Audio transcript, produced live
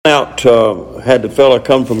out, had the fella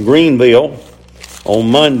come from Greenville on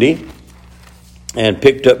Monday and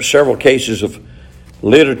picked up several cases of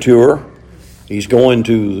literature. He's going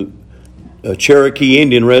to a Cherokee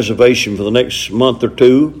Indian reservation for the next month or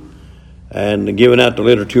two and giving out the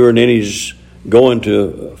literature, and then he's going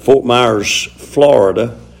to Fort Myers,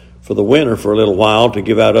 Florida for the winter for a little while to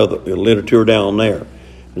give out other literature down there.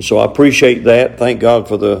 And so I appreciate that. Thank God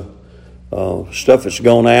for the stuff that's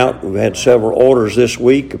gone out. We've had several orders this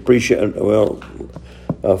week. First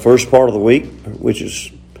part of the week, which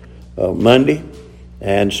is Monday.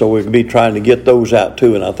 And so we'll be trying to get those out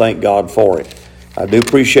too, and I thank God for it. I do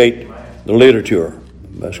appreciate the literature.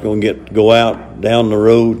 That's going to go out down the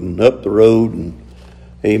road and up the road, and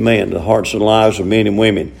amen, the hearts and lives of men and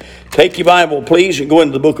women. Take your Bible, please, and go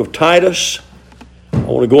into the book of Titus. I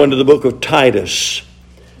want to go into the book of Titus.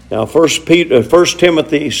 Now, 1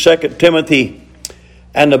 Timothy, 2 Timothy,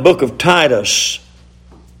 and the book of Titus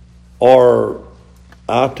are,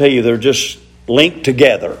 I'll tell you, they're just linked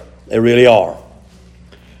together. They really are.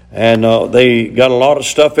 And they got a lot of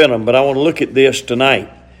stuff in them, but I want to look at this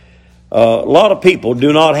tonight. A lot of people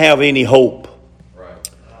do not have any hope.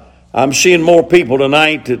 I'm seeing more people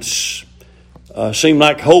tonight that seem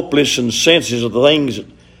like hopeless and senses of the things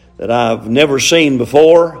that I've never seen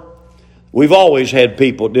before. We've always had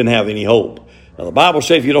people that didn't have any hope. Now, the Bible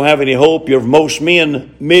says if you don't have any hope, you're most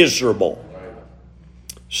men miserable.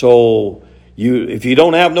 So if you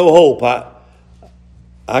don't have no hope,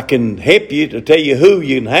 I can help you to tell you who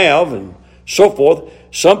you can have and so forth.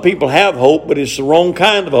 Some people have hope, but it's the wrong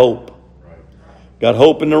kind of hope. Got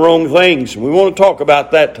hope in the wrong things. And we want to talk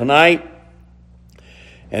about that tonight.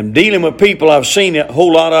 And dealing with people, I've seen a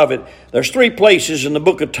whole lot of it. There's 3 places in the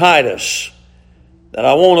book of Titus that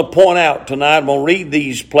I want to point out tonight. I'm going to read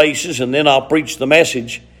these places and then I'll preach the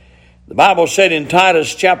message. The Bible said in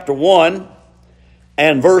Titus chapter 1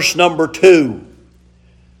 and verse number 2.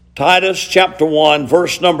 Titus chapter 1,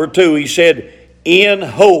 verse number 2, he said, in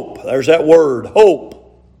hope. There's that word, hope.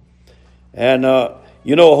 And,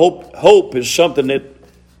 hope is something that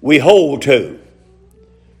we hold to.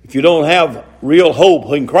 If you don't have real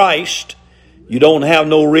hope in Christ, you don't have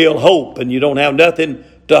no real hope, and you don't have nothing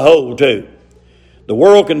to hold to. The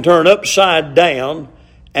world can turn upside down,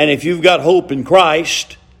 and if you've got hope in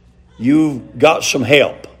Christ, you've got some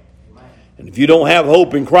help. And if you don't have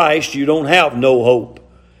hope in Christ, you don't have no hope,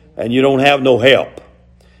 and you don't have no help.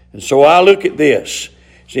 And so I look at this.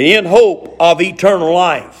 See, in hope of eternal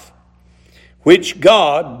life, which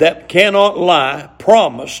God that cannot lie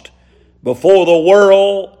promised before the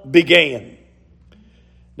world began.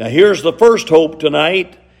 Now here's the first hope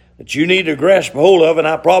tonight that you need to grasp a hold of, and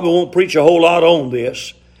I probably won't preach a whole lot on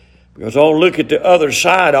this because I'll look at the other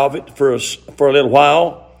side of it for a little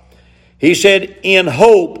while. He said, in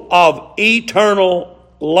hope of eternal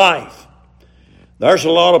life. There's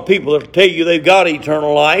a lot of people that tell you they've got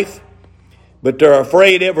eternal life, but they're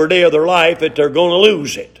afraid every day of their life that they're going to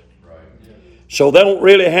lose it. So they don't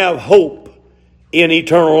really have hope in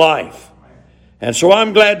eternal life. And so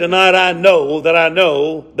I'm glad tonight I know that I'm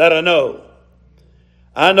going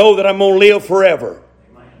to live forever.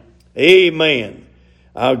 Amen.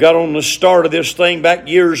 I got on the start of this thing back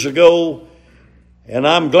years ago, and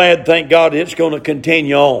I'm glad, thank God, it's going to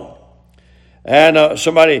continue on. And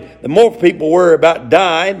the more people worry about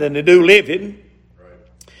dying than they do living.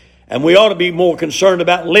 And we ought to be more concerned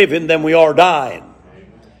about living than we are dying.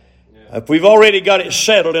 If we've already got it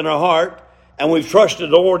settled in our heart and we've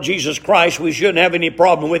trusted the Lord Jesus Christ, we shouldn't have any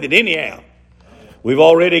problem with it anyhow. We've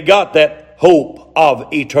already got that hope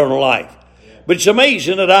of eternal life. But it's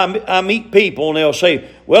amazing that I meet people and they'll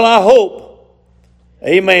say, well, I hope,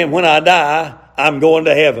 amen, when I die, I'm going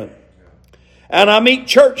to heaven. And I meet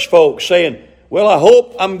church folks saying, well, I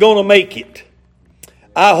hope I'm going to make it.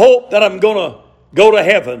 I hope that I'm going to go to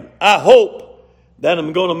heaven. I hope that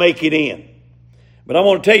I'm going to make it in. But I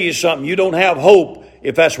want to tell you something. You don't have hope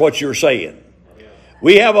if that's what you're saying.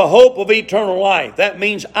 We have a hope of eternal life. That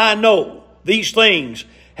means I know these things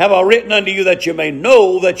have I written unto you that you may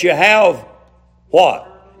know that you have what?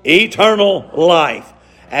 Eternal life.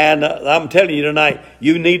 And I'm telling you tonight,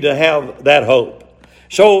 you need to have that hope.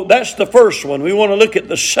 So that's the first one. We want to look at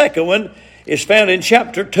the second one. It's found in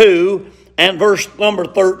chapter 2 and verse number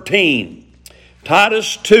 13.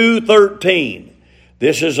 Titus 2:13.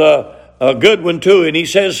 This is a good one too. And he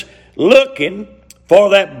says, looking for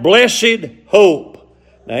that blessed hope.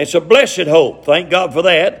 Now it's a blessed hope. Thank God for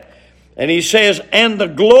that. And he says, and the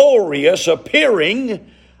glorious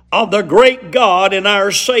appearing of the great God and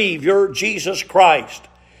our Savior, Jesus Christ.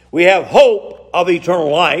 We have hope of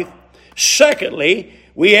eternal life. Secondly,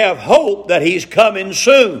 we have hope that He's coming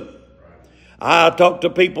soon. I talk to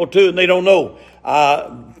people too, and they don't know.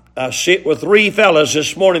 I sit with 3 fellas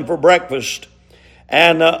this morning for breakfast,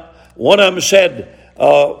 and one of them said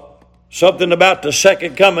something about the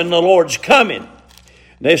second coming, the Lord's coming. And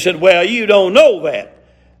they said, well, you don't know that.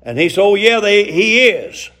 And he said, oh, yeah, he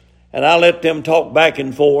is. And I let them talk back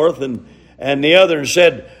and forth, and the other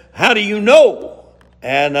said, how do you know?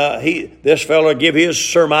 And this fellow give his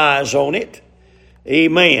surmise on it.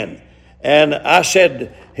 Amen. And I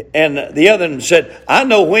said, and the other said, I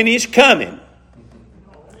know when he's coming.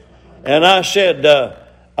 And I said,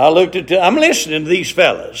 I looked at, I'm listening to these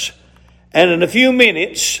fellas. And in a few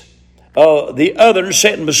minutes, the other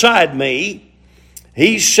sitting beside me,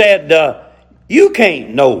 he said, you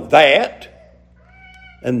can't know that.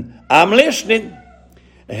 And I'm listening.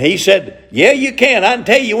 And he said, yeah, you can. I can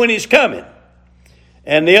tell you when he's coming.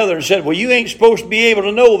 And the other said, well, you ain't supposed to be able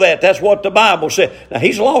to know that. That's what the Bible said. Now,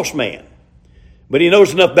 he's a lost man. But he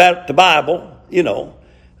knows enough about the Bible,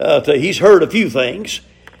 he's heard a few things.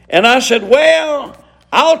 And I said, well,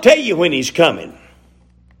 I'll tell you when he's coming.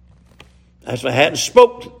 I hadn't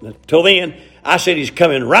spoke till then. I said he's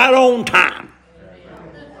coming right on time.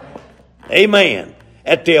 Amen.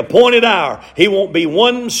 At the appointed hour. He won't be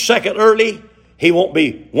 1 second early. He won't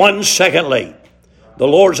be 1 second late. The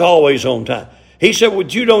Lord's always on time. He said, well,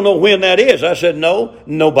 you don't know when that is. I said, no,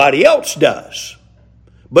 nobody else does.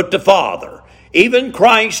 But the Father, even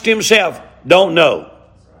Christ himself, don't know.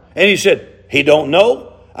 And he said, he don't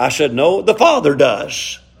know? I said, no, the Father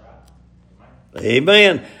does.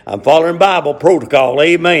 Amen. I'm following Bible protocol.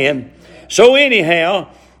 Amen. So anyhow,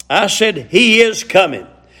 I said, he is coming.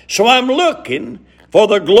 So I'm looking for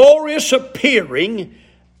the glorious appearing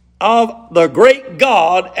of the great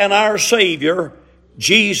God and our Savior,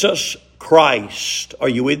 Jesus Christ. Are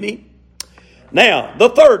you with me? Now, the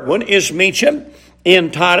third one is mentioned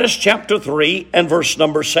in Titus chapter 3 and verse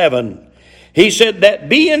number 7. He said that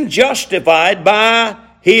being justified by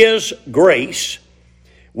his grace,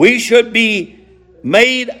 we should be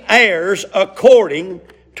made heirs according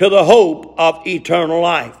to the hope of eternal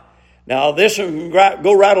life. Now, this will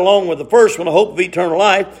go right along with the first one, the hope of eternal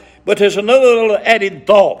life, but there's another little added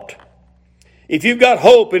thought. If you've got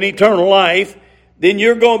hope in eternal life, then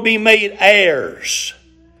you're going to be made heirs.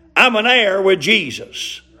 I'm an heir with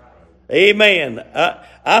Jesus. Amen.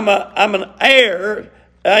 I'm an heir,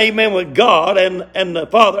 amen, with God and the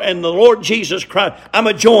Father and the Lord Jesus Christ. I'm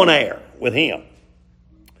a joint heir with him.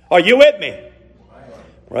 Are you with me?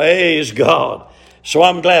 Praise God. So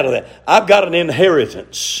I'm glad of that. I've got an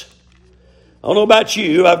inheritance. I don't know about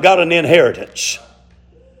you, I've got an inheritance.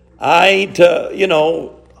 I ain't,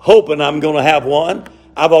 hoping I'm going to have one.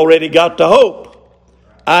 I've already got the hope.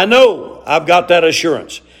 I know I've got that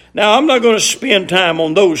assurance. Now, I'm not going to spend time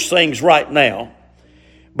on those things right now,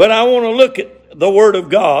 but I want to look at the Word of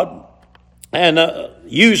God and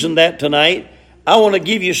using that tonight, I want to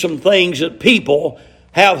give you some things that people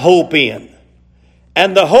have hope in.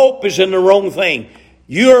 And the hope is in the wrong thing.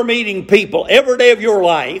 You're meeting people every day of your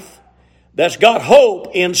life that's got hope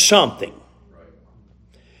in something.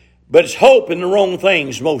 But it's hope in the wrong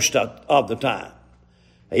things most of the time.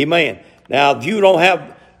 Amen. Now, if you don't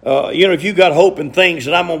have, if you got hope in things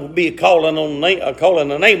that I'm going to be calling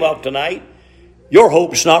the name of tonight, your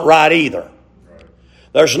hope's not right either.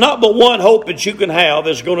 There's not but one hope that you can have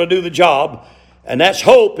that's going to do the job, and that's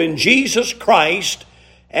hope in Jesus Christ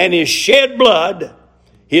and his shed blood,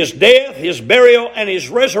 his death, his burial, and his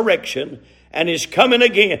resurrection, and his coming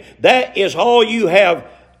again. That is all you have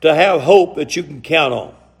to have hope that you can count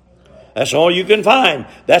on. That's all you can find.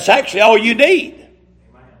 That's actually all you need.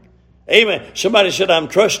 Amen. Somebody said, I'm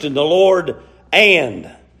trusting the Lord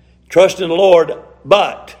and trusting the Lord,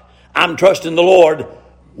 but I'm trusting the Lord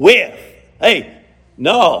with. Hey,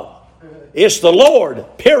 no. It's the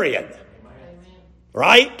Lord, period.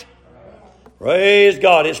 Right? Praise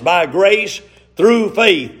God. It's by grace through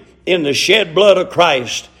faith in the shed blood of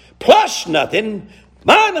Christ. Plus nothing,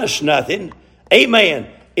 minus nothing. Amen.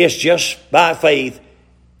 It's just by faith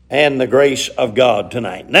and the grace of God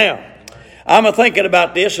tonight. Now, I'm thinking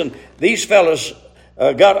about this, and these fellas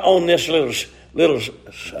got on this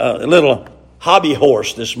little hobby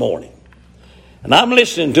horse this morning. And I'm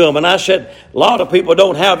listening to them, and I said, a lot of people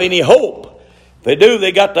don't have any hope. If they do,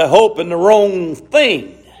 they got the hope in the wrong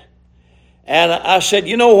thing. And I said,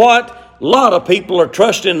 you know what? A lot of people are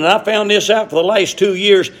trusting, and I found this out for the last 2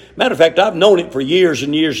 years. Matter of fact, I've known it for years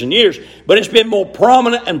and years and years, but it's been more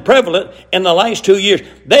prominent and prevalent in the last 2 years.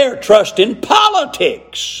 They're trusting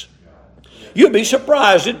politics. You'll be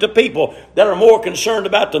surprised at the people that are more concerned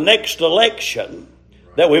about the next election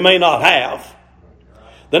that we may not have.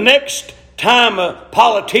 The next time a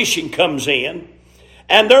politician comes in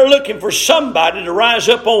And they're looking for somebody to rise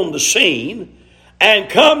up on the scene and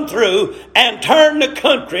come through and turn the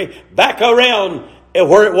country back around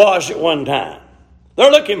where it was at one time.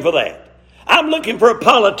 They're looking for that. I'm looking for a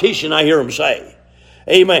politician, I hear them say.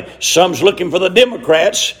 Amen. Some's looking for the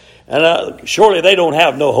Democrats, and surely they don't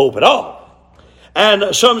have no hope at all.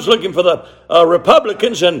 And some's looking for the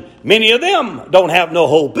Republicans, and many of them don't have no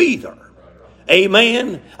hope either.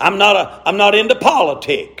 Amen. I'm not into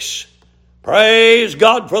politics. Praise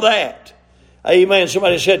God for that. Amen.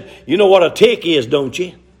 Somebody said, you know what a tick is, don't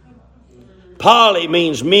you? Poly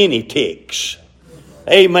means many ticks.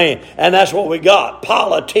 Amen. And that's what we got.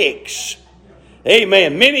 Politics.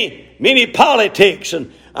 Amen. Many politics.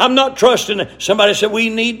 And I'm not trusting. Somebody said we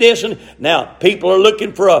need this. And now people are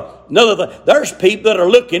looking for another thing. There's people that are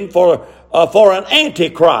looking for an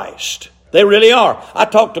antichrist. They really are. I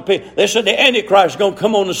talked to people. They said the antichrist is going to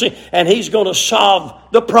come on the scene and he's going to solve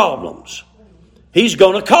the problems. He's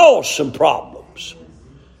going to cause some problems.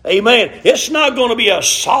 Amen. It's not going to be a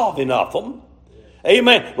solving of them.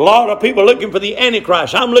 Amen. A lot of people are looking for the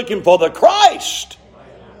Antichrist. I'm looking for the Christ.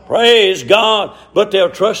 Praise God. But they'll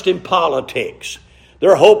trust in politics.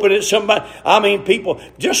 They're hoping it's somebody. I mean, people,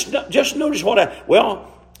 just notice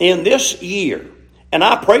in this year, and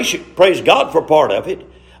I praise God for part of it.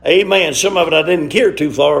 Amen. Some of it I didn't care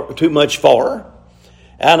too much for.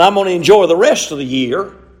 And I'm going to enjoy the rest of the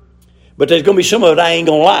year. But there's going to be some of it I ain't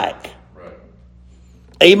going to like. Right.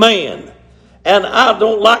 Amen. And I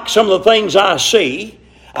don't like some of the things I see.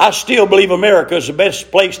 I still believe America is the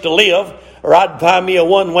best place to live, or I'd find me a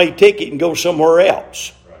one-way ticket and go somewhere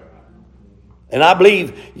else. Right. And I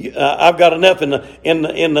believe I've got enough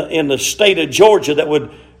in the state of Georgia that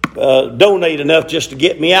would donate enough just to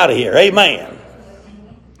get me out of here. Amen.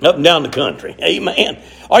 Up and down the country. Amen.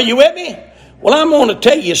 Are you with me? Well, I'm going to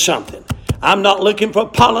tell you something. I'm not looking for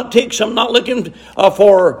politics. I'm not looking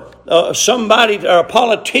for somebody or a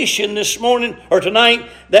politician this morning or tonight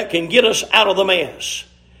that can get us out of the mess.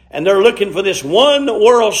 And they're looking for this one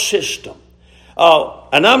world system.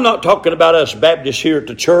 And I'm not talking about us Baptists here at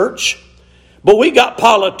the church, but we got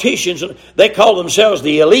politicians. They call themselves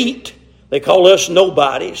the elite. They call us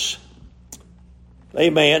nobodies.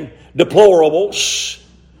 Amen. Deplorables.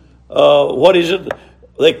 What is it?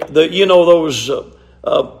 Those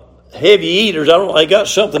heavy eaters. They got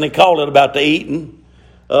something they call it about the eating.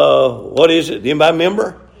 What is it? Anybody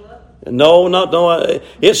remember? No.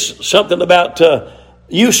 It's something about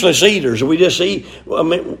useless eaters. We just eat. I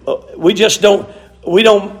mean, we just don't. We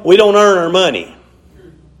don't earn our money.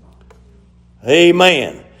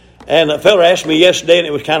 Amen. And a fella asked me yesterday, and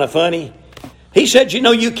it was kind of funny. He said,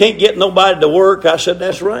 you can't get nobody to work. I said,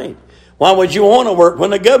 that's right. Why would you want to work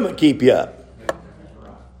when the government keep you up?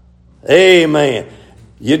 Amen.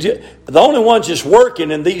 The only ones that's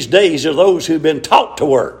working in these days are those who've been taught to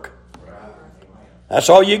work. That's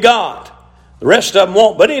all you got. The rest of them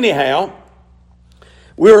won't. But anyhow,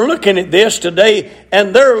 we're looking at this today,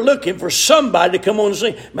 and they're looking for somebody to come on and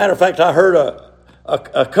sing. Matter of fact, I heard a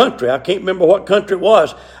country. I can't remember what country it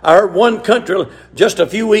was. I heard one country just a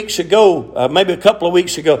few weeks ago, maybe a couple of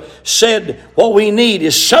weeks ago, said what we need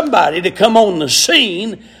is somebody to come on the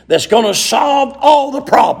scene that's going to solve all the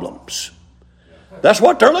problems. That's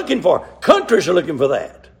what they're looking for. Countries are looking for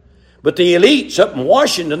that. But the elites up in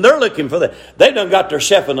Washington, they're looking for that. They done got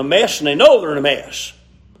themselves in a mess, and they know they're in a mess.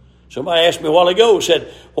 Somebody asked me a while ago,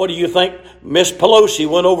 said, what do you think Miss Pelosi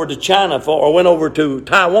went over to China for, or went over to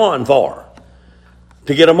Taiwan for?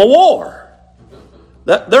 To get them a war.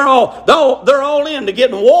 They're all into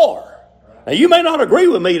getting a war. Now, you may not agree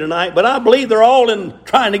with me tonight, but I believe they're all in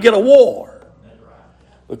trying to get a war.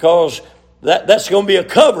 Because that's going to be a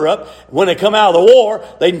cover-up. When they come out of the war,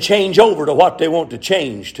 they can change over to what they want to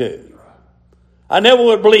change to. I never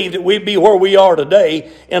would believe that we'd be where we are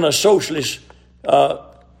today in a socialist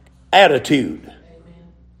attitude.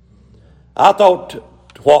 I thought,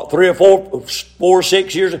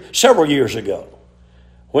 6 years ago,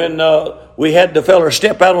 when we had the fella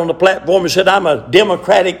step out on the platform and said, I'm a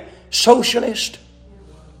democratic socialist.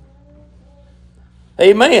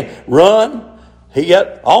 Amen. Run. He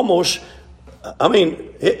got almost...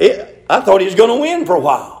 I thought he was going to win for a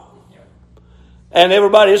while. And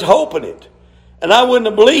everybody's hoping it. And I wouldn't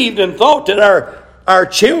have believed and thought that our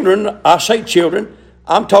children, I say children,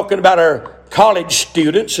 I'm talking about our college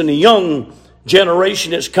students and the young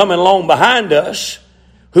generation that's coming along behind us,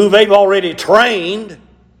 who they've already trained.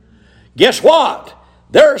 Guess what?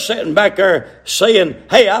 They're sitting back there saying,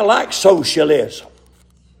 hey, I like socialism.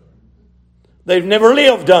 They've never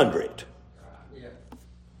lived under it.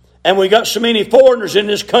 And we got so many foreigners in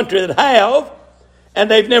this country that have,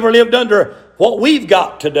 and they've never lived under what we've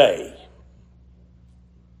got today.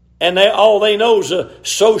 And all they know is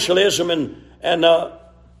socialism and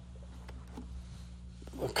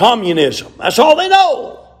communism. That's all they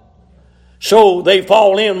know. So they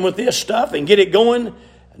fall in with this stuff and get it going.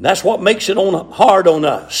 And that's what makes it hard on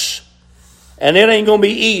us. And it ain't going to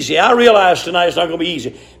be easy. I realize tonight it's not going to be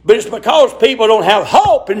easy. But it's because people don't have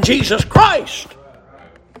hope in Jesus Christ.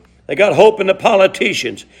 They got hope in the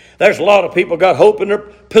politicians. There's a lot of people got hope in their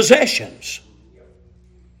possessions.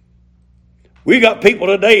 We got people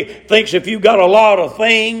today thinks if you've got a lot of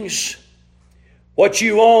things, what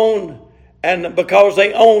you own, and because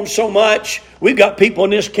they own so much, we've got people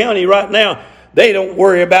in this county right now, they don't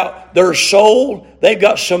worry about their soul. They've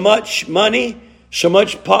got so much money, so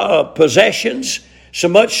much possessions, so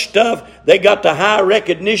much stuff. They got the high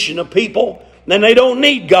recognition of people, and they don't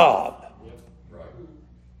need God.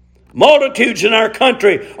 Multitudes in our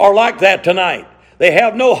country are like that tonight. They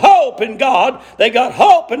have no hope in God. They got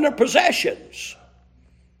hope in their possessions.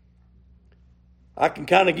 I can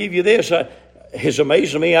kind of give you this. It's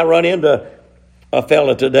amazing to me. I run into a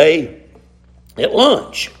fella today at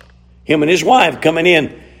lunch. Him and his wife coming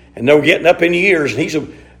in, and they were getting up in years. And he's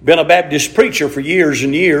been a Baptist preacher for years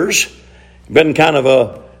and years. Been kind of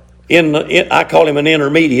I call him an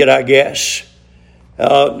intermediate, I guess.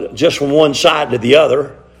 Just from one side to the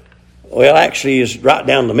other. Well, actually, he's right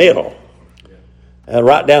down the middle.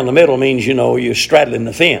 Right down the middle means, you're straddling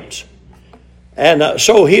the fence. And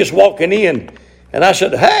so he's walking in, and I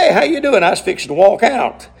said, "Hey, how you doing?" I was fixing to walk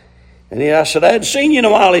out. And I said, "I hadn't seen you in a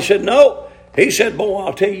while." He said, "No." He said, "Boy,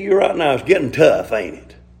 I'll tell you right now, it's getting tough, ain't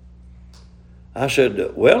it?" I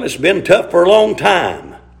said, "Well, it's been tough for a long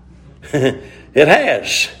time." It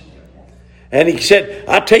has. And he said,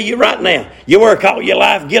 "I tell you right now, you work all your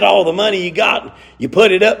life, get all the money you got, you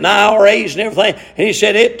put it up in IRAs and everything." And he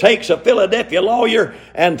said, "It takes a Philadelphia lawyer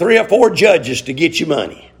and 3 or 4 judges to get you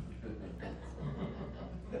money."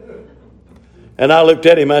 And I looked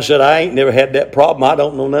at him, I said, "I ain't never had that problem. I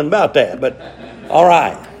don't know nothing about that, but all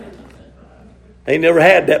right." They never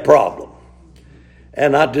had that problem.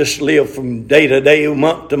 And I just live from day to day,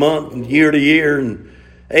 month to month, and year to year, and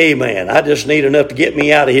amen. I just need enough to get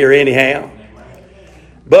me out of here anyhow.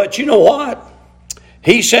 But you know what?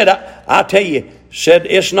 He said, I tell you, said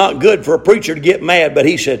it's not good for a preacher to get mad, but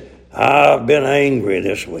he said, "I've been angry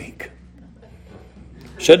this week."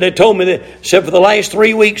 Said they told me that, said for the last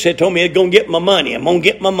 3 weeks, they told me they're going to get my money. I'm going to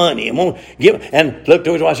get my money. I'm going to get, and looked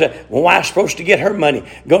to his wife and said, "Well, why am I supposed to get her money?"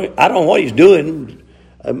 I don't know what he's doing.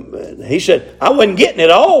 He said, "I wasn't getting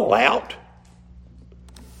it all out."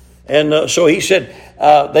 And so he said,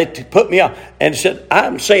 they put me out and said,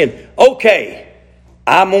 "I'm saying, okay,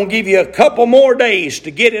 I'm going to give you a couple more days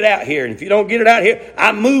to get it out here. And if you don't get it out here,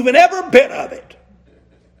 I'm moving every bit of it."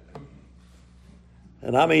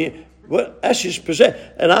 And I mean, well, that's his possession.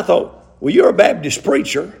 And I thought, well, you're a Baptist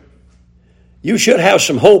preacher. You should have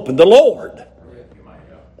some hope in the Lord.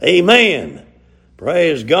 Amen.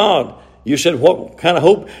 Praise God. You said, what kind of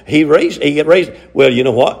hope he raised? Well, you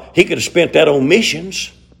know what? He could have spent that on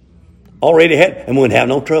missions. Already had, and wouldn't have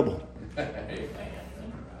no trouble.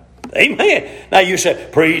 Amen. Now you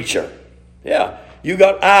said, "Preacher, yeah, you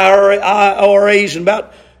got IRAs and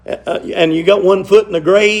and you got 1 foot in the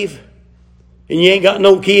grave, and you ain't got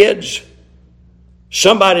no kids.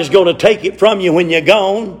 Somebody's going to take it from you when you're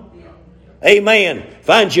gone." Amen.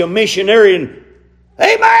 Find you a missionary and,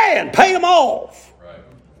 amen, pay them off. Right.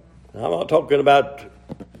 I'm not talking about,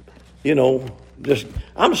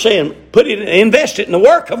 I'm saying invest it in the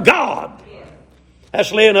work of God.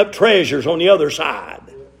 That's laying up treasures on the other side.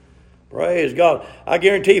 Praise God. I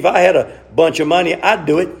guarantee if I had a bunch of money, I'd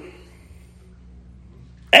do it.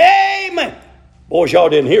 Amen. Boys, y'all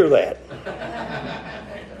didn't hear that.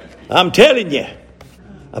 I'm telling you.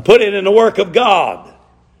 I put it in the work of God.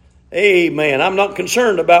 Amen. I'm not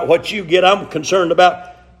concerned about what you get. I'm concerned about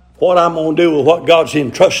what I'm going to do with what God's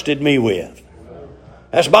entrusted me with.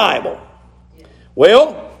 That's Bible.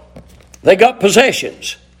 Well, they got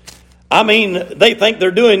possessions. I mean, they think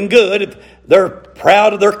they're doing good. They're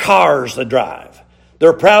proud of their cars they drive.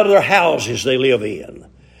 They're proud of their houses they live in.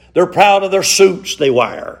 They're proud of their suits they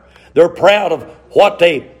wear. They're proud of what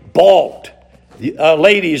they bought.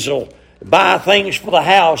 Ladies will buy things for the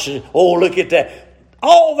house. And, oh, look at that.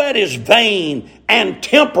 All that is vain and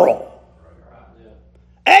temporal.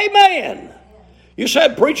 Amen. You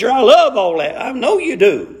said, "Preacher, I love all that." I know you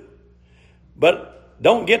do. But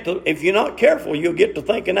if you're not careful, you'll get to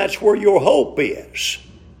thinking that's where your hope is.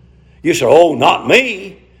 You say, "Oh, not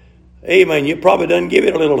me." Amen. You probably didn't give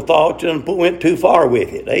it a little thought and went too far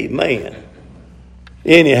with it. Amen.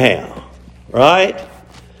 Anyhow, right?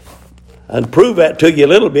 I'd prove that to you a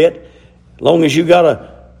little bit. As long as you got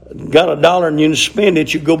got $1 and you can spend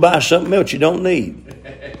it, you go buy something else you don't need.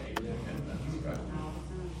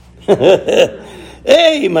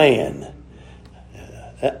 Amen.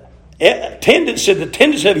 The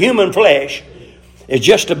tendency of human flesh is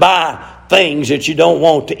just to buy things that you don't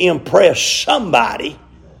want to impress somebody.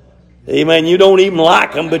 Amen. You don't even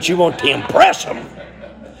like them, but you want to impress them.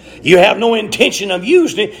 You have no intention of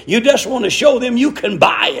using it. You just want to show them you can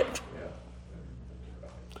buy it.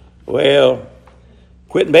 Well,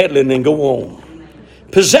 quit meddling and go on.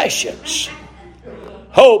 Possessions.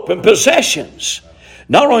 Hope and possessions.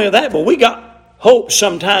 Not only that, but we got hope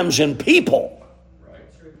sometimes in people.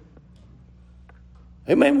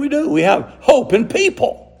 Amen, we do. We have hope in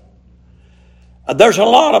people. There's a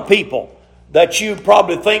lot of people that you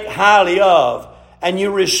probably think highly of, and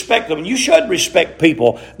you respect them. You should respect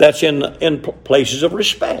people that's in places of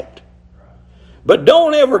respect. But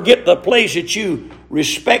don't ever get the place that you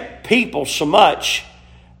respect people so much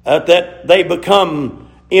that they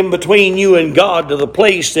become in between you and God to the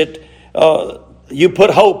place that you put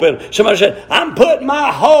hope in. Somebody said, I'm putting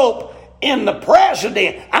my hope in the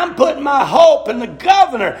president. I'm putting my hope in the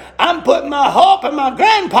governor. I'm putting my hope in my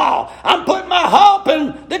grandpa. I'm putting my hope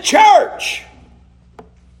in the church.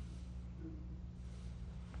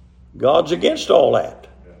 God's against all that.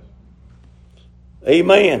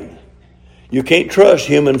 Amen. You can't trust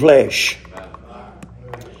human flesh.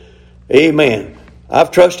 Amen.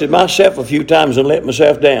 I've trusted myself a few times and let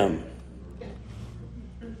myself down.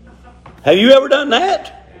 Have you ever done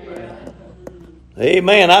that?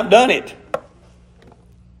 Amen. I've done it.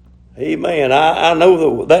 Amen. I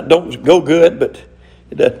know that don't go good, but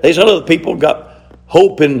there's other people got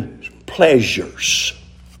hope in pleasures.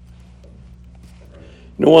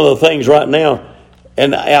 You know, one of the things right now,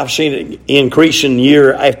 and I've seen it increasing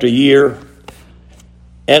year after year,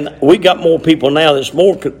 and we got more people now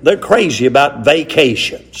they're crazy about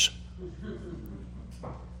vacations.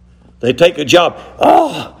 They take a job.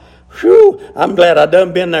 Oh, whew, I'm glad I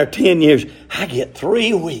done been there 10 years. I get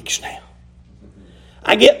 3 weeks now.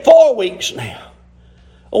 I get 4 weeks now.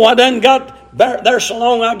 Oh, I done got there so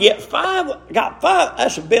long I get 5. Got 5.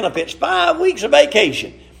 That's the benefits. 5 weeks of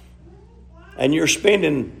vacation. And you're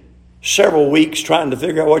spending several weeks trying to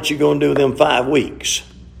figure out what you're going to do with them 5 weeks.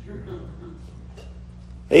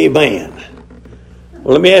 Amen.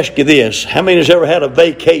 Well, let me ask you this. How many has ever had a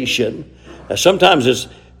vacation? Now, sometimes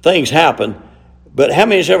things happen, but how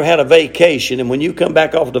many has ever had a vacation, and when you come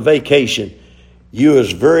back off the vacation, you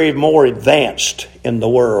is very more advanced in the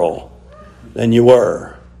world than you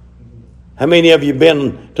were? How many of you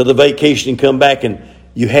been to the vacation and come back and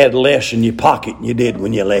you had less in your pocket than you did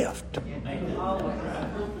when you left?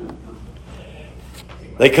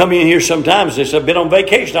 They come in here sometimes, they say, I've been on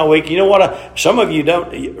vacation all week. You know what? Some of you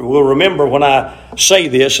will remember when I say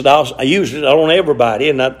this, and I use it on everybody,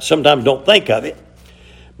 and I sometimes don't think of it.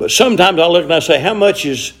 But sometimes I look and I say, how much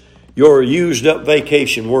is your used up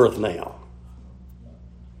vacation worth now?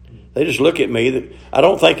 They just look at me. I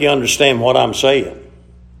don't think you understand what I'm saying.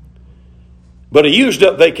 But a used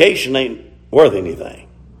up vacation ain't worth anything.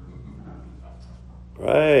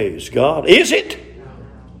 Praise God. Is it?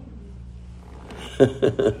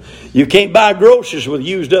 You can't buy groceries with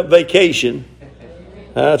used up vacation.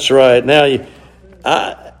 That's right. Now,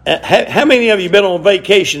 how many of you been on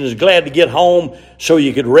vacation is glad to get home so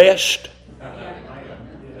you could rest?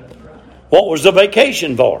 What was the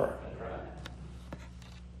vacation for?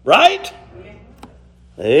 Right?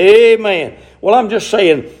 Amen. Well, I'm just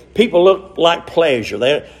saying, people look like pleasure.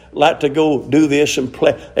 They like to go do this and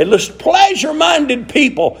play. They listen, pleasure-minded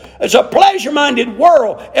people. It's a pleasure-minded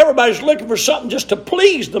world. Everybody's looking for something just to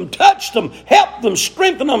please them, touch them, help them,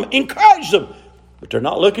 strengthen them, encourage them. But they're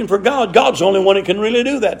not looking for God. God's the only one that can really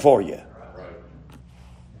do that for you.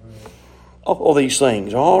 All these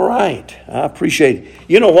things. All right. I appreciate it.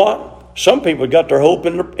 You know what? Some people got their hope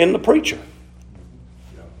in the preacher.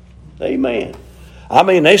 Amen. I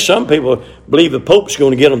mean, some people believe the Pope's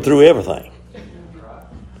going to get them through everything.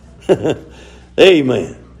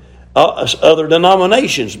 Amen. Other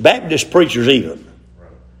denominations, Baptist preachers even.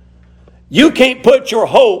 You can't put your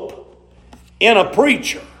hope in a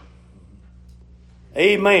preacher.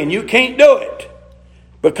 Amen. You can't do it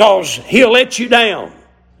because he'll let you down.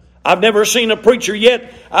 I've never seen a preacher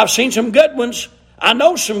yet. I've seen some good ones. I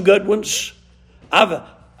know some good ones. I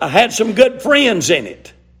had some good friends in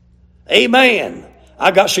it. Amen.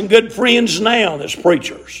 I got some good friends now that's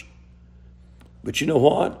preachers. But you know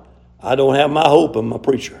what? I don't have my hope in my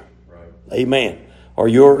preacher. Right. Amen. Or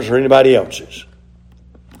yours or anybody else's.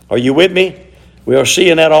 Are you with me? We are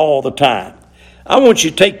seeing that all the time. I want you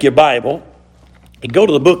to take your Bible and go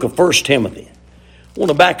to the book of 1 Timothy. I want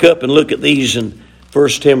to back up and look at these and 1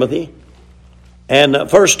 Timothy. And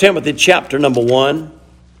 1 Timothy chapter number 1.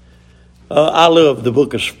 I love the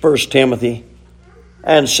book of 1 Timothy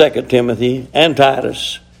and 2 Timothy and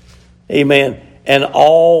Titus. Amen. And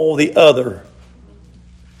all the other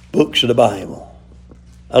books of the Bible.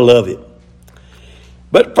 I love it.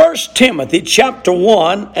 But 1 Timothy chapter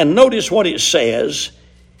 1, and notice what it says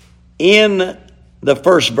in the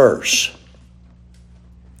first verse.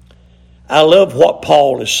 I love what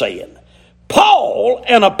Paul is saying. Paul,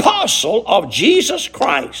 an apostle of Jesus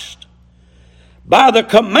Christ, by the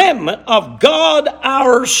commandment of God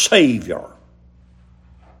our Savior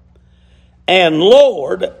and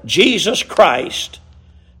Lord Jesus Christ,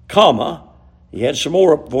 comma, he had some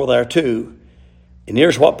more up for there too. And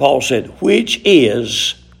here's what Paul said, which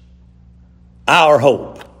is our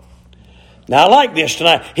hope. Now I like this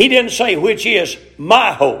tonight. He didn't say which is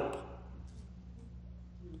my hope.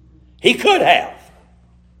 He could have,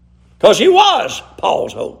 because he was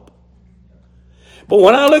Paul's hope. But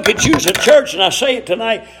when I look at you as a church and I say it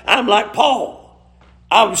tonight, I'm like Paul.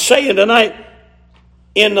 I'm saying tonight,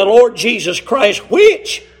 in the Lord Jesus Christ,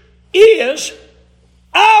 which is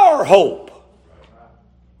our hope.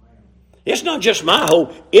 It's not just my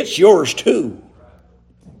hope, it's yours too.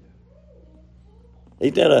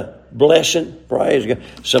 Ain't that a blessing? Praise God.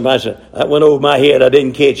 Somebody said, that went over my head, I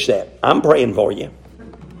didn't catch that. I'm praying for you.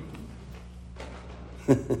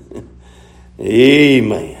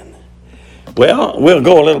 Amen. Well, we'll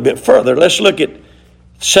go a little bit further. Let's look at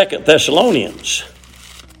 2 Thessalonians.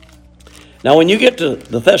 Now, when you get to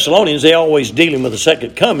the Thessalonians, they're always dealing with the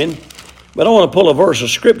second coming. But I want to pull a verse of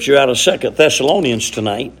Scripture out of 2 Thessalonians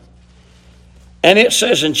tonight. And it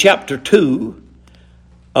says in chapter 2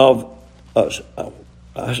 of,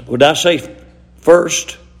 would I say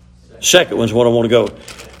first? Second one's what I want to go.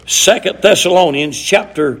 2 Thessalonians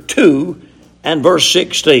chapter 2 and verse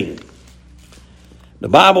 16. The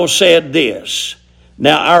Bible said this,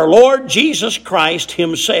 now our Lord Jesus Christ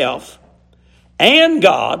himself and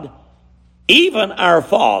God, even our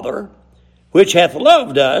Father, which hath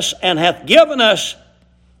loved us and hath given us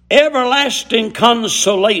everlasting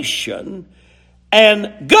consolation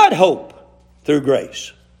and good hope through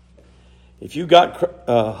grace. If you got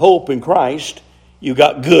hope in Christ, you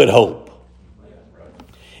got good hope.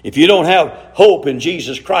 If you don't have hope in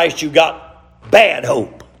Jesus Christ, you got bad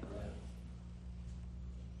hope.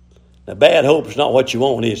 Now, bad hope is not what you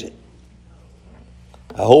want, is it?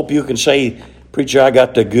 I hope you can say, preacher, I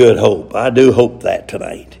got the good hope. I do hope that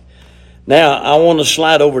tonight. Now, I want to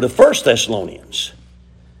slide over to 1 Thessalonians.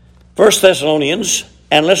 1 Thessalonians,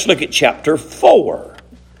 and let's look at chapter 4.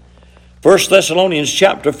 1 Thessalonians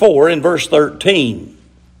chapter 4 in verse 13.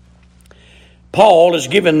 Paul is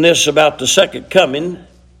giving this about the second coming,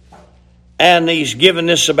 and he's giving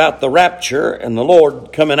this about the rapture and the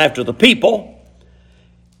Lord coming after the people.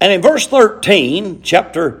 And in verse 13,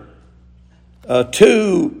 chapter 4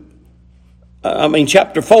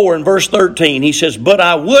 and verse 13, he says, but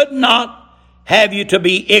I would not have you to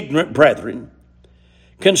be ignorant, brethren,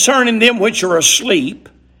 concerning them which are asleep,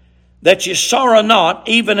 that ye sorrow not,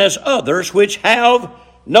 even as others which have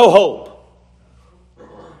no hope.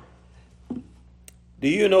 Do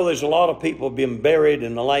you know there's a lot of people been buried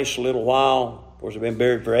in the last little while? Of course, they've been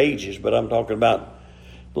buried for ages, but I'm talking about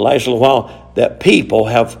the last little while, that people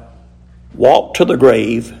have walked to the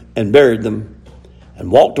grave and buried them and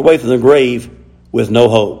walked away from the grave with no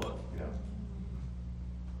hope.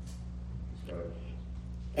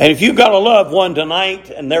 And if you've got a loved one tonight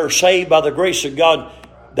and they're saved by the grace of God,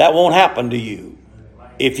 that won't happen to you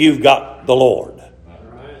if you've got the Lord.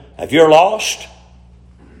 If you're lost,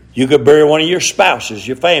 you could bury one of your spouses,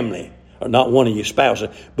 your family, or not one of your spouses,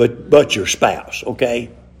 but your spouse,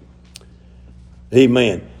 okay?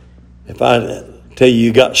 Amen. If I tell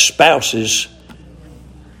you got spouses,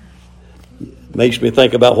 it makes me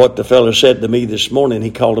think about what the fellow said to me this morning.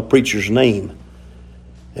 He called a preacher's name.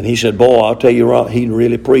 And he said, boy, I'll tell you what, he can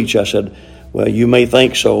really preach. I said, well, you may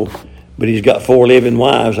think so, but he's got 4 living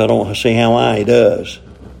wives. I don't see how he does.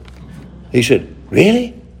 He said,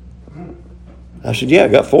 really? I said, yeah, I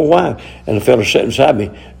got 4 wives. And the fellow sitting beside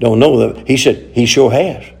me don't know that. He said, he sure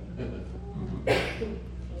has.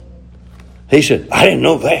 He said, I didn't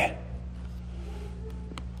know that.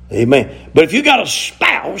 Amen. But if you got a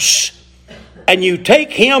spouse and you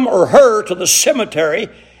take him or her to the cemetery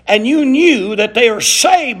and you knew that they are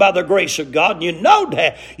saved by the grace of God, and you know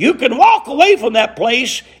that, you can walk away from that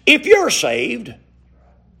place, if you're saved,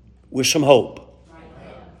 with some hope.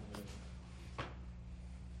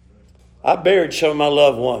 I buried some of my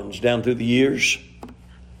loved ones down through the years.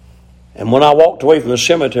 And when I walked away from the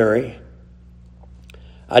cemetery,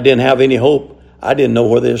 I didn't have any hope. I didn't know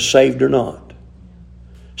whether they were saved or not.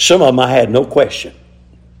 Some of them I had no question.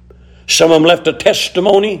 Some of them left a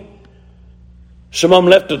testimony. Some of them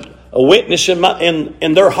left a witness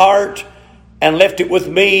in their heart and left it with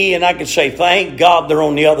me, and I could say, thank God they're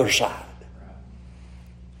on the other side.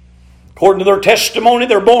 According to their testimony,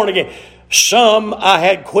 they're born again. Some I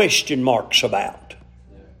had question marks about.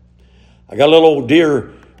 I got a little old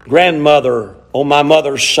dear grandmother on my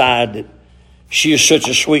mother's side that she is such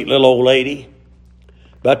a sweet little old lady.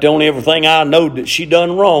 About the only everything I know that she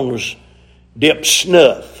done wrong was dip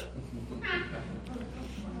snuff.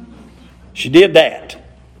 She did that.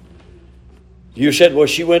 You said, well,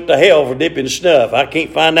 she went to hell for dipping snuff. I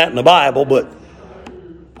can't find that in the Bible, but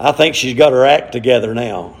I think she's got her act together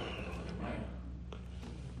now.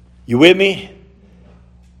 You with me?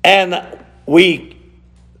 And I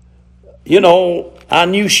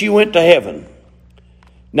knew she went to heaven.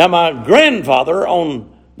 Now, my grandfather on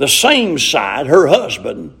the same side, her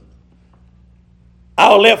husband,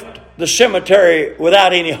 I left the cemetery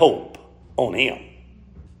without any hope on him.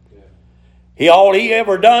 All he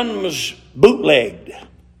ever done was bootlegged,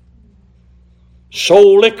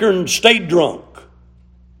 sold liquor and stayed drunk.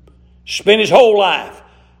 Spent his whole life.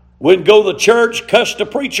 Wouldn't go to the church, cussed the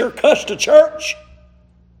preacher, cussed the church.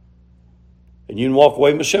 And you can walk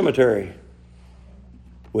away from the cemetery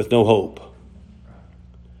with no hope.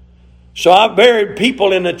 So I buried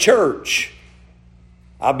people in the church.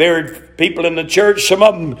 Some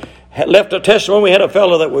of them had left a testimony. We had a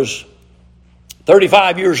fellow that was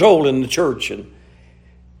 35 years old in the church, and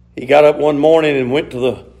he got up one morning and went to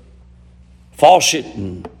the faucet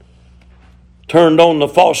and turned on the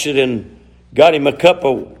faucet and got him a cup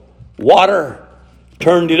of water,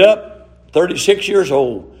 turned it up, 36 years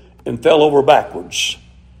old, and fell over backwards.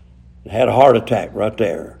 And had a heart attack right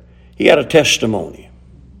there. He had a testimony.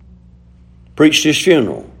 Preached his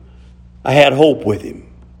funeral. I had hope with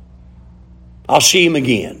him. I'll see him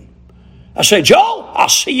again. I said, Joe, I'll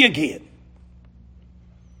see you again.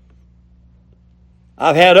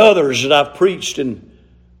 I've had others that I've preached and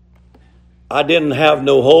I didn't have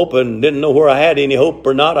no hope and didn't know where I had any hope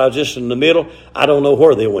or not. I was just in the middle. I don't know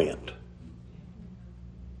where they went.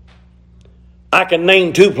 I can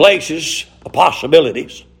name 2 places of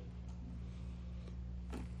possibilities.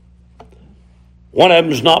 One of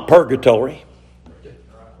them is not purgatory.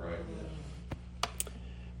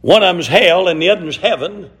 One of them is hell and the other is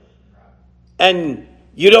heaven. And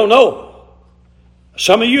you don't know.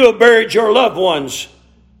 Some of you have buried your loved ones,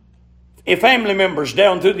 your family members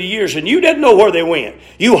down through the years, and you didn't know where they went.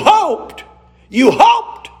 You hoped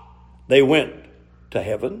they went to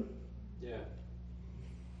heaven. Yeah.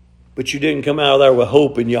 But you didn't come out of there with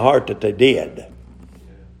hope in your heart that they did.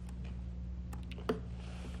 Yeah.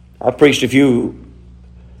 I preached a few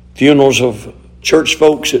funerals of church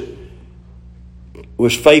folks that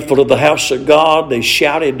was faithful to the house of God. They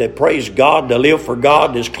shouted, they praised God, they lived for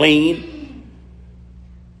God, is clean.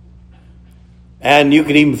 And you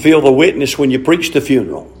can even feel the witness when you preach the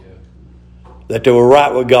funeral. That they were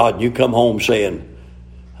right with God. And you come home saying,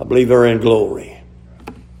 I believe they're in glory.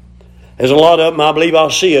 There's a lot of them I believe I'll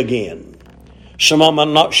see again. Some of them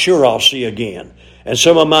I'm not sure I'll see again. And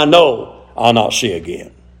some of them I know I'll not see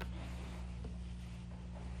again.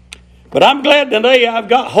 But I'm glad today I've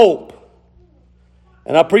got hope.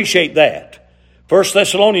 And I appreciate that. 1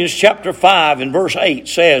 Thessalonians chapter 5 and verse 8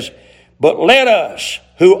 says, but let us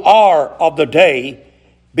who are of the day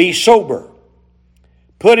be sober,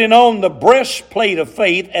 putting on the breastplate of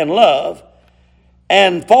faith and love,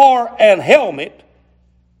 and for an helmet,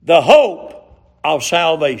 the hope of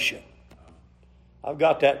salvation. I've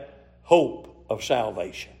got that hope of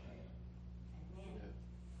salvation.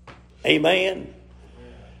 Amen.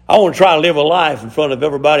 I want to try to live a life in front of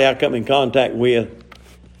everybody I come in contact with,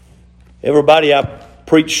 everybody I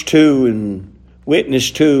preach to and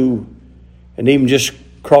witness to, and even just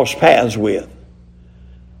cross paths with.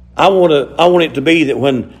 I want it to be that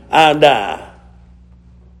when I die,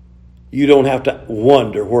 you don't have to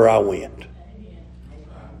wonder where I went.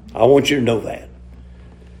 I want you to know that.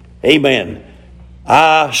 Amen.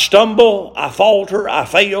 I stumble, I falter, I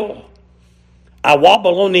fail. I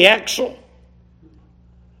wobble on the axle.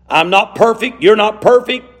 I'm not perfect, you're not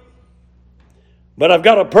perfect. But I've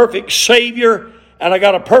got a perfect Savior, and I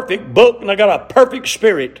got a perfect book, and I got a perfect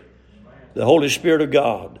Spirit. The Holy Spirit of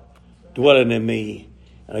God dwelling in me.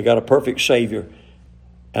 And I got a perfect Savior.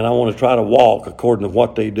 And I want to try to walk according to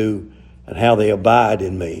what they do and how they abide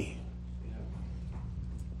in me.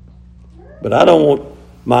 But I don't want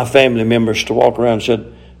my family members to walk around and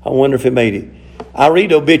say, I wonder if he made it. I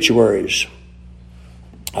read obituaries.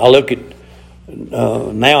 I look at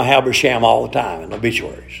now Halbersham all the time in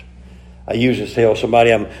obituaries. I usually tell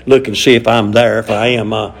somebody I'm looking to see if I'm there. If I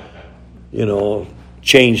am,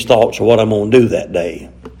 change thoughts of what I'm going to do that day.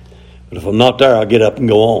 But if I'm not there, I'll get up and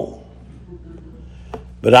go on.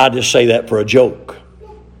 But I just say that for a joke.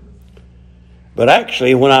 But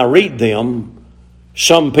actually, when I read them,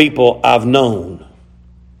 some people I've known.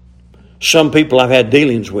 Some people I've had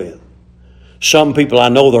dealings with. Some people I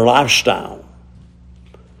know their lifestyle.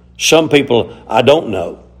 Some people I don't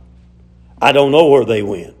know. I don't know where they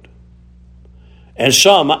went. And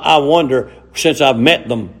some I wonder, since I've met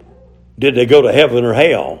them, did they go to heaven or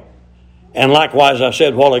hell? And likewise, I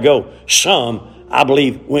said a while ago, some I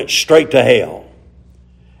believe went straight to hell.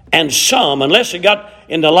 And some, unless it got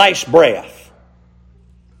in the last breath,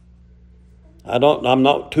 I'm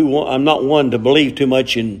not one to believe too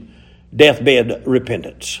much in deathbed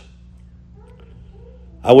repentance.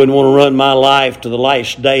 I wouldn't want to run my life to the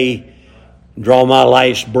last day, draw my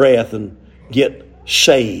last breath, and get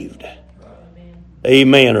saved.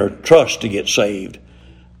 Amen. Or trust to get saved.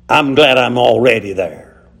 I'm glad I'm already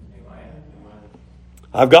there.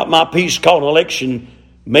 I've got my peace called election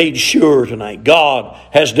made sure tonight. God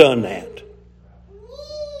has done that.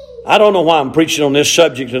 I don't know why I'm preaching on this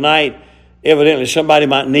subject tonight. Evidently somebody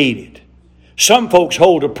might need it. Some folks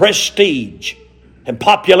hold a prestige and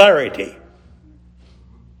popularity.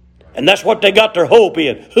 And that's what they got their hope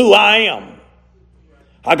in. Who I am.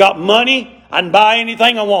 I got money. I can buy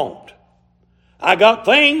anything I want. I got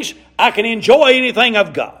things. I can enjoy anything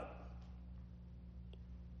I've got.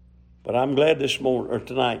 But I'm glad this morning or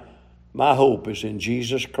tonight, my hope is in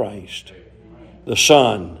Jesus Christ, the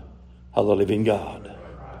Son of the living God.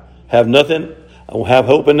 I don't have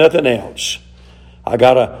hope in nothing else. I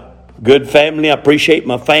got a good family. I appreciate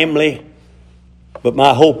my family. But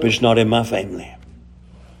my hope is not in my family.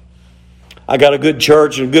 I got a good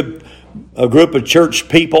church and a group of church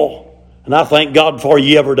people. And I thank God for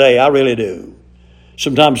you every day. I really do.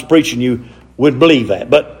 Sometimes preaching you wouldn't believe that.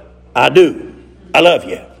 But I do. I love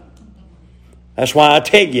you. That's why I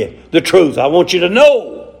tell you the truth. I want you to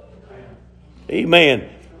know. Amen.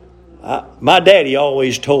 My daddy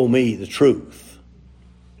always told me the truth.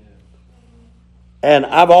 And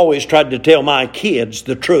I've always tried to tell my kids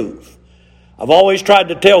the truth. I've always tried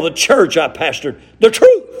to tell the church I pastored the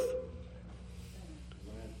truth.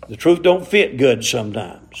 The truth don't fit good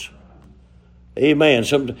sometimes. Amen.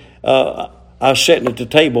 I was sitting at the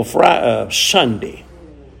table Sunday.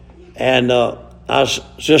 And I was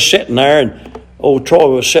just sitting there, and old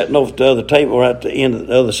Troy was sitting over at the other table, right at the end of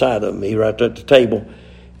the other side of me, right there at the table.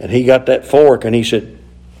 And he got that fork, and I said,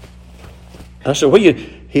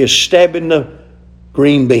 he is stabbing the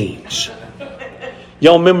green beans.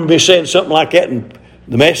 Y'all remember me saying something like that in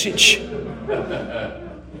the message?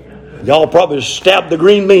 Y'all probably stabbed the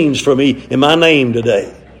green beans for me in my name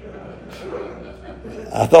today.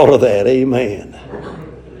 I thought of that. Amen.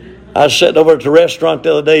 I was sitting over at the restaurant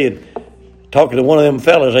the other day and talking to one of them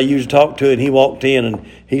fellas I used to talk to, and he walked in and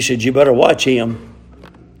he said, "You better watch him."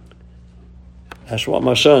 That's what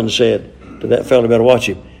my son said to that fella, "Better watch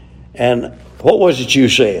him." And what was it you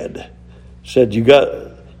said? Said you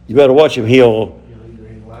better watch him. He'll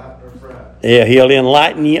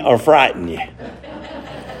enlighten you or frighten you.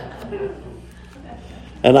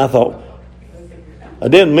 And I thought, I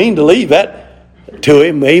didn't mean to leave that to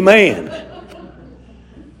him. Amen.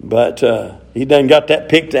 But he done got that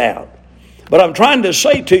picked out. But I'm trying to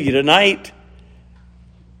say to you tonight,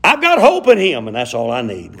 I've got hope in him, and that's all I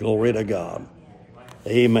need. Glory to God.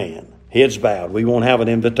 Amen. Heads bowed. We won't have an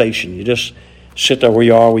invitation. You just sit there where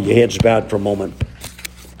you are with your heads bowed for a moment.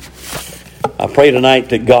 I pray tonight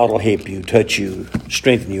that God will help you, touch you,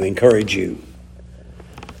 strengthen you, encourage you.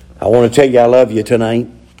 I want to tell you I love you tonight.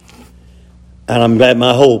 And I'm glad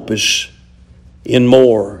my hope is in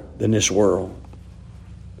more than this world.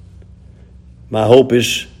 My hope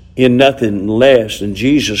is in nothing less than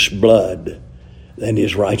Jesus' blood than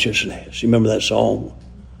his righteousness. You remember that song?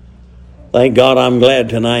 Thank God I'm glad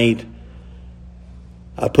tonight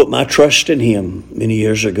I put my trust in him many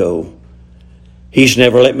years ago. He's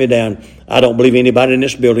never let me down. I don't believe anybody in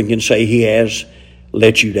this building can say he has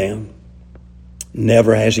let you down.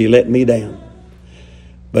 Never has he let me down.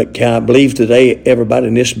 But can I believe today everybody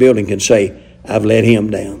in this building can say, I've let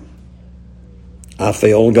him down. I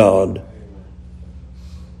failed God.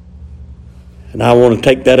 And I want to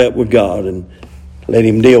take that up with God and let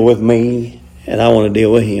him deal with me, and I want to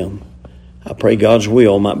deal with him. I pray God's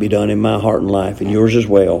will might be done in my heart and life, and yours as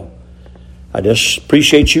well. I just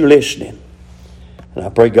appreciate you listening. And I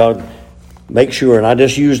pray God make sure, and I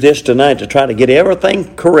just use this tonight to try to get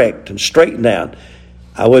everything correct and straightened out.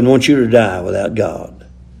 I wouldn't want you to die without God.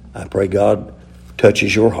 I pray God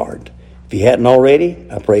touches your heart. If he hadn't already,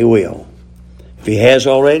 I pray he will. If he has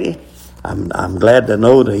already, I'm glad to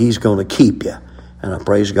know that he's going to keep you. And I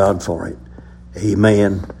praise God for it.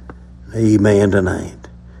 Amen. Amen tonight.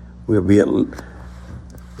 We'll be at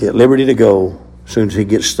liberty to go as soon as he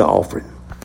gets the offering.